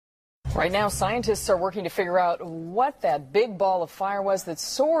Right now, scientists are working to figure out what that big ball of fire was that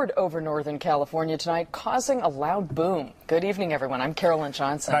soared over Northern California tonight, causing a loud boom. Good evening, everyone. I'm Carolyn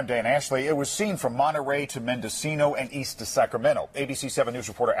Johnson. And I'm Dan Ashley. It was seen from Monterey to Mendocino and east to Sacramento. ABC 7 News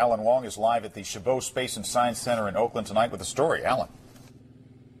reporter Alan Wong is live at the Chabot Space and Science Center in Oakland tonight with a story. Alan.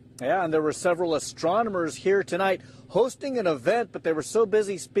 Yeah, and there were several astronomers here tonight hosting an event, but they were so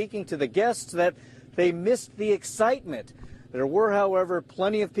busy speaking to the guests that they missed the excitement. There were, however,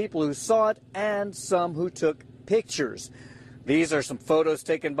 plenty of people who saw it and some who took pictures. These are some photos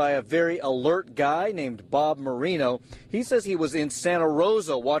taken by a very alert guy named Bob Marino. He says he was in Santa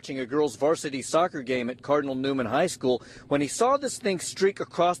Rosa watching a girls' varsity soccer game at Cardinal Newman High School when he saw this thing streak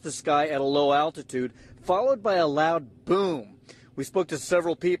across the sky at a low altitude, followed by a loud boom. We spoke to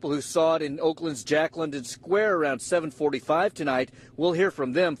several people who saw it in Oakland's Jack London Square around 7:45 tonight. We'll hear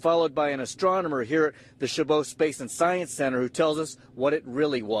from them, followed by an astronomer here at the Chabot Space and Science Center who tells us what it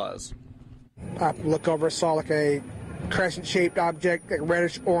really was. I looked over, saw like a crescent-shaped object, like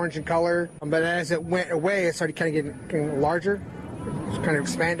reddish orange in color. But as it went away, it started kind of getting larger. It's kind of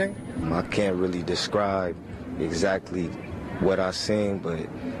expanding. I can't really describe exactly what I seen, but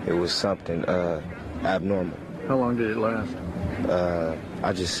it was something abnormal. How long did it last?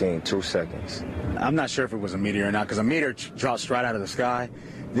 I just seen 2 seconds. I'm not sure if it was a meteor or not, because a meteor drops right out of the sky.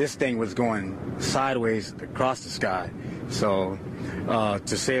 This thing was going sideways across the sky. So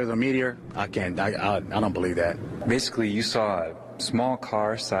to say it was a meteor, I don't believe that. Basically, you saw a small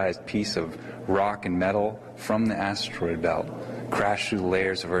car-sized piece of rock and metal from the asteroid belt crash through the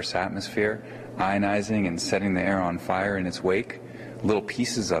layers of Earth's atmosphere, ionizing and setting the air on fire in its wake. Little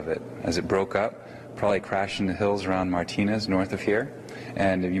pieces of it, as it broke up, probably crashed into hills around Martinez, north of here.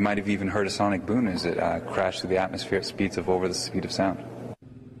 And you might have even heard a sonic boom as it crashed through the atmosphere at speeds of over the speed of sound.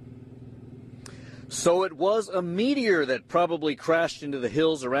 So it was a meteor that probably crashed into the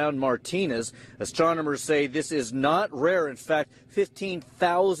hills around Martinez. Astronomers say this is not rare. In fact,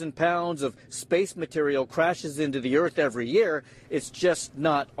 15,000 pounds of space material crashes into the Earth every year. It's just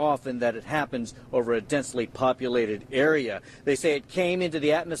not often that it happens over a densely populated area. They say it came into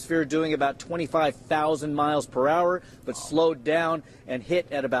the atmosphere doing about 25,000 miles per hour, but slowed down and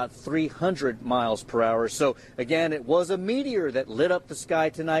hit at about 300 miles per hour. So again, it was a meteor that lit up the sky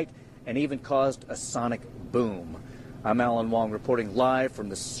tonight and even caused a sonic boom. I'm Alan Wong reporting live from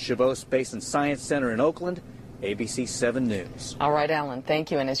the Chabot Space and Science Center in Oakland, ABC 7 News. All right, Alan, thank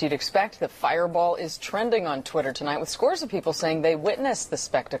you. And as you'd expect, the fireball is trending on Twitter tonight with scores of people saying they witnessed the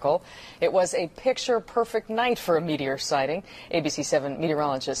spectacle. It was a picture-perfect night for a meteor sighting. ABC 7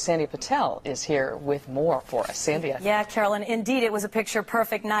 meteorologist Sandy Patel is here with more for us. Sandy. Yeah, Carolyn, indeed, it was a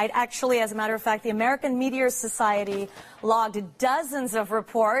picture-perfect night. Actually, as a matter of fact, the American Meteor Society logged dozens of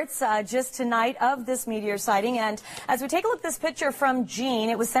reports just tonight of this meteor sighting. And as we take a look at this picture from Gene,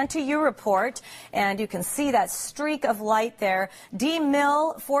 it was sent to your report, and you can see that streak of light there. D.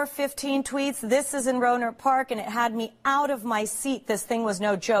 Mill 415 tweets, "This is in Rohnert Park, and it had me out of my seat. This thing was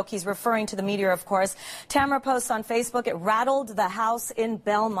no joke." He's referring to the meteor, of course. Tamara posts on Facebook, "It rattled the house in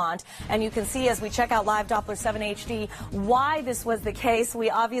Belmont." And you can see as we check out live Doppler 7 HD why this was the case. We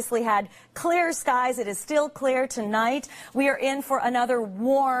obviously had clear skies. It is still clear tonight. We are in for another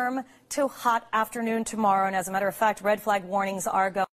warm to hot afternoon tomorrow. And as a matter of fact, red flag warnings are going.